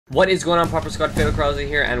What is going on, Proper Squad? Fatal Krause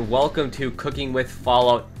here, and welcome to Cooking with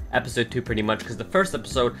Fallout Episode 2 pretty much, because the first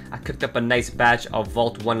episode, I cooked up a nice batch of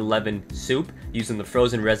Vault 111 soup using the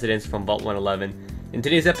frozen residents from Vault 111. In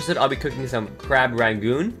today's episode, I'll be cooking some crab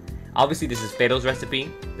rangoon. Obviously, this is Fatal's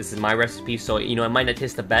recipe. This is my recipe, so, you know, it might not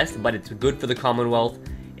taste the best, but it's good for the Commonwealth.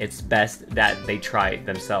 It's best that they try it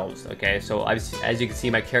themselves, okay? So, as you can see,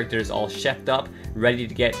 my character is all chefed up, ready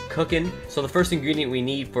to get cooking. So, the first ingredient we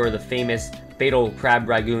need for the famous Fatal Crab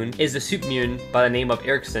Rangoon is the soup mune by the name of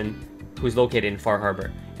Ekengren, who's located in Far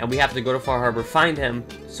Harbor. And we have to go to Far Harbor, find him,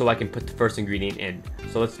 so I can put the first ingredient in.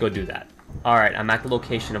 So, let's go do that. Alright, I'm at the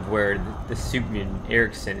location of where the soup mune,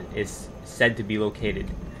 Ekengren, is said to be located.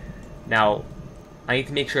 Now, I need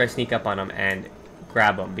to make sure I sneak up on him and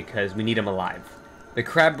grab him because we need him alive. The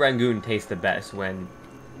crab rangoon tastes the best when,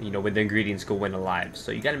 you know, when the ingredients go in alive.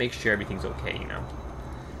 So you gotta make sure everything's okay, you know.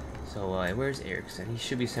 So, where's Ekengren? He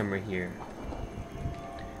should be somewhere here.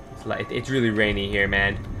 It's really rainy here,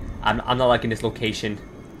 man. I'm not liking this location.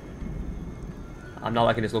 I'm not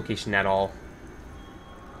liking this location at all.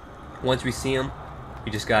 Once we see him,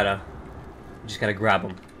 we just gotta grab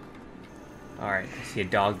him. Alright, I see a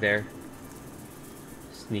dog there.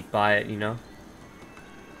 Sneak by it, you know.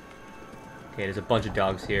 Okay, there's a bunch of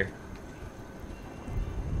dogs here.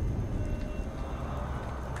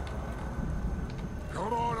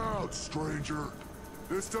 Come on out, stranger.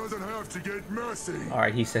 This doesn't have to get messy.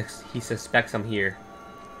 Alright, he suspects I'm here.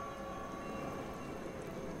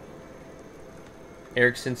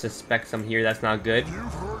 Ekengren suspects I'm here. That's not good.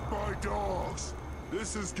 You've hurt my dogs.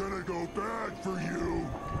 This is gonna go bad for you.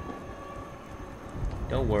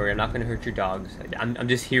 Don't worry, I'm not gonna hurt your dogs. I'm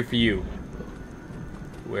just here for you.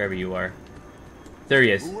 Wherever you are. There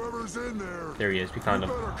he is. Whoever's in there. There he is. We found him.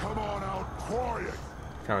 Better come on out quiet.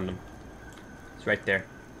 Found him. It's right there.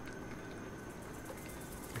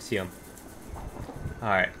 I see him.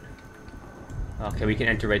 Alright. Okay, we can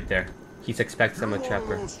enter right there. He suspects I'm a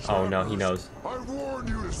trapper. Oh no, he knows. I warned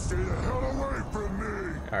you to stay the hell away from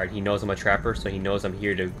me. Alright, he knows I'm a trapper, so he knows I'm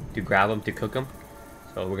here to grab him, to cook him.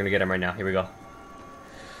 So we're gonna get him right now. Here we go.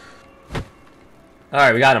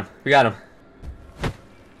 Alright, we got him. We got him.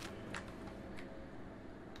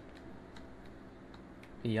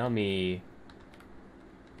 Yummy.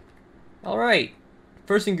 Alright.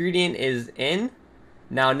 First ingredient is in.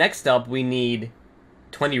 Now next up we need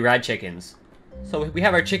 20 rad chickens. So we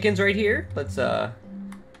have our chickens right here. Let's start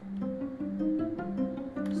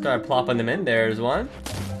plopping them in. There's one.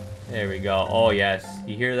 There we go. Oh yes.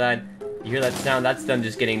 You hear that? You hear that sound? That's them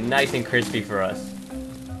just getting nice and crispy for us.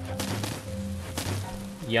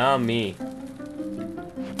 Yummy.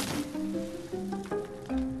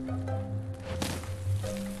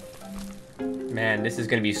 Man, this is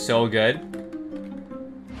gonna be so good.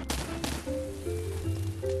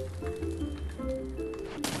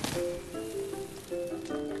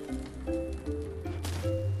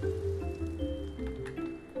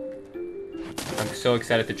 I'm so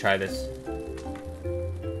excited to try this.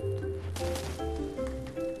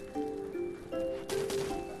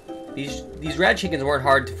 These rad chickens weren't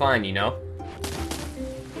hard to find, you know.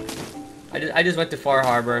 I just went to Far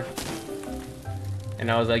Harbor. And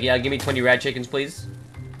I was like, yeah, give me 20 rad chickens, please.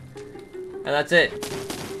 And that's it.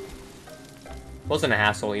 Wasn't a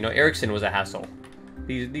hassle, you know. Ekengren was a hassle.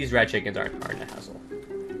 These rad chickens aren't a hassle.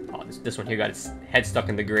 Oh, this one here got its head stuck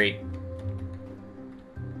in the grate.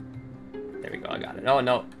 There we go, I got it. Oh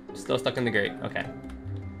no, still stuck in the grate. Okay.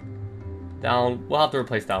 Down. We'll have to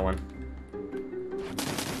replace that one.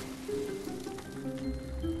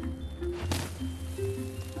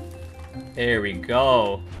 There we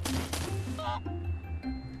go.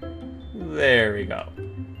 There we go.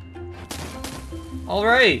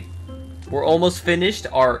 Alright. We're almost finished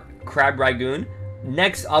our crab rangoon.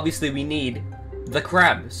 Next, obviously, we need the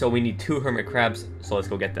crab. So we need 2 hermit crabs. So let's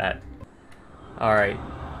go get that. Alright.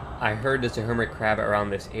 I heard there's a hermit crab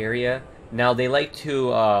around this area. Now, they like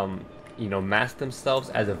to, you know, mask themselves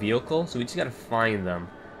as a vehicle. So we just gotta find them.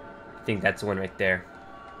 I think that's the one right there.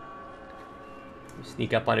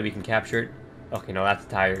 Sneak up on it, we can capture it. Okay, no, that's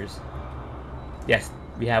the tires. Yes.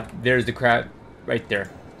 We have, there's the crab right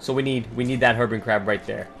there. So we need that hermit crab right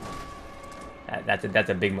there. That's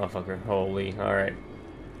a big motherfucker. Holy, alright.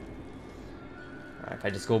 Alright, if I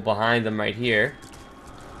just go behind them right here,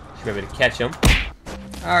 should be able to catch them.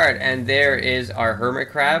 Alright, and there is our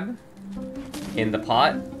hermit crab in the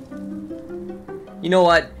pot. You know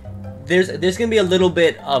what? There's gonna be a little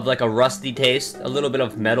bit of like a rusty taste, a little bit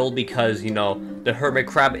of metal, because, you know, the hermit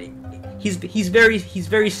crab, he's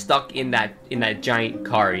very stuck in that giant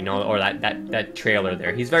car, you know, or that trailer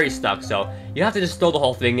there. He's very stuck, so you have to just throw the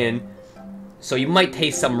whole thing in. So you might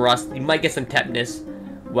taste some rust, you might get some tetanus,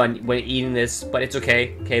 when eating this, but it's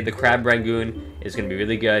okay. Okay, the crab Rangoon is gonna be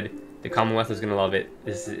really good. The Commonwealth is gonna love it.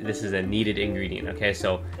 This is a needed ingredient. Okay,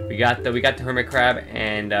 so we got the hermit crab,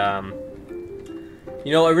 and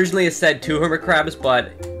you know, originally it said 2 hermit crabs,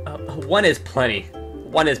 but 1 is plenty.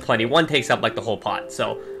 1 is plenty. 1 takes up like the whole pot,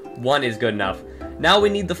 so 1 is good enough. Now we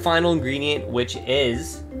need the final ingredient, which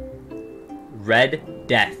is Red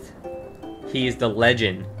Death. He is the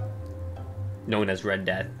legend known as Red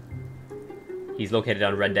Death. He's located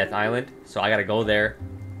on Red Death Island, so I gotta go there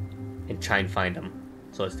and try and find him.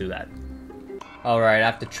 So let's do that. Alright,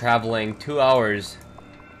 after traveling 2 hours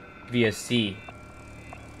via sea,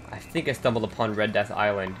 I think I stumbled upon Red Death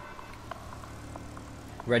Island.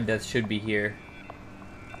 Red Death should be here.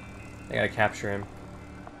 I gotta capture him.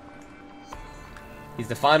 He's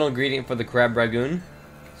the final ingredient for the crab Rangoon,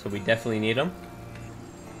 so we definitely need him.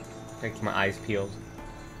 I keep my eyes peeled.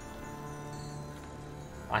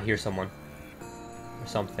 I hear someone. Or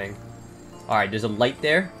something. Alright, there's a light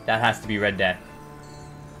there. That has to be Red Death.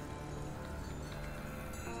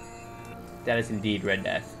 That is indeed Red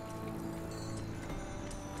Death.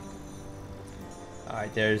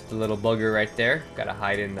 Alright, there's the little bugger right there. Gotta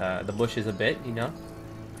hide in the bushes a bit, you know?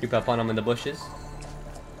 Creep up on him in the bushes.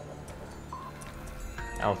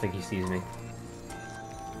 I don't think he sees me.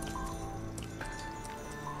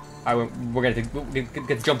 Alright, we're gonna get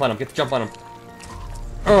the jump on him. Get the jump on him.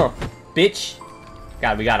 Bitch!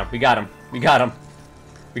 God, we got him. We got him. We got him.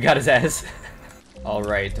 We got his ass.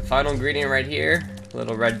 Alright, the final ingredient right here.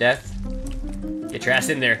 Little Red Death. Get your ass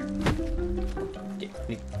in there.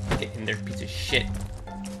 Get in there, piece of shit.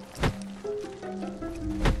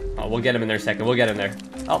 Oh, we'll get him in there in a second. We'll get him there.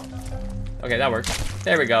 Oh. Okay, that works.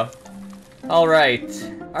 There we go. Alright.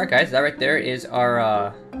 Alright, guys. That right there is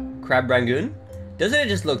our crab Rangoon. Doesn't it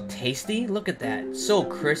just look tasty? Look at that. So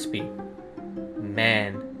crispy.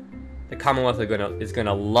 Man. The Commonwealth is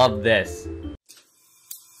gonna love this.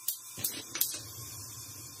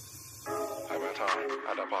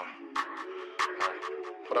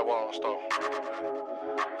 For that wall on stove.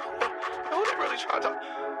 Who they really trying to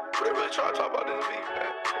talk about this beef,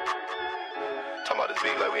 man? Talking about this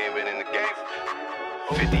beef like we ain't been in the game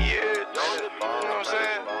for 50 years. You know what I'm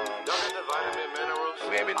saying?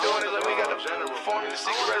 We ain't been doing it like we got the formula, the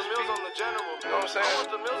secret recipe. You know what I'm saying?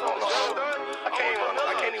 I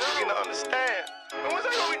can't even begin to understand. And when's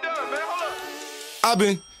that gonna be done, man? Hold up. I've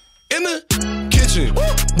been in the kitchen,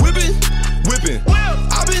 whipping.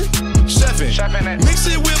 I've been chefing, mix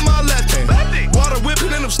it with my left hand. Water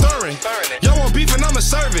whipping and I'm stirring. Y'all want beef and I'ma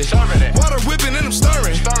serve it. Water whipping and I'm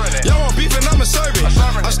stirring. Y'all want beef and I'ma serve it.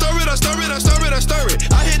 I stir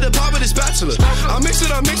it. I hit the pot with a spatula. I mix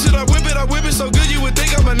it, I whip it so good you would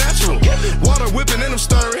think I'm a natural. Water whipping and I'm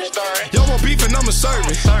stirring. Y'all want beef and I'ma serve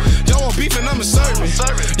it. Y'all want beef and I'ma serve it.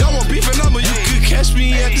 Y'all want beef and you could catch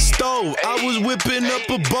me at the stove. I was whipping up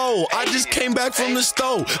a bowl. I just came back from the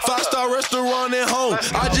stove. 5-star restaurant at home.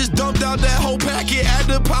 I just dumped out that whole packet, add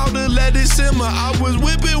the powder, let it simmer. I was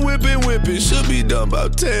whipping. Should be done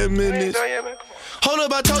about 10 minutes. Hold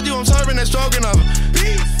up, I told you I'm serving that stroganoff.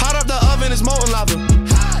 Hot up the oven, it's molten lava.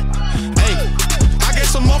 Hey, I get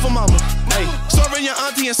some more for mama. Hey, serving your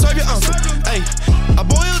auntie and serve your uncle. Hey, I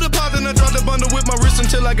boiled the pot and I dropped the bundle with my wrist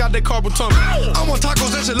until I got that carpal tunnel. I want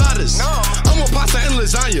tacos, enchiladas. I want pasta and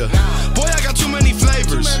lasagna. Boy, I got too many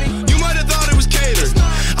flavors. You might have thought it was catered.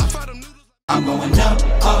 I'm going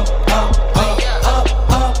up.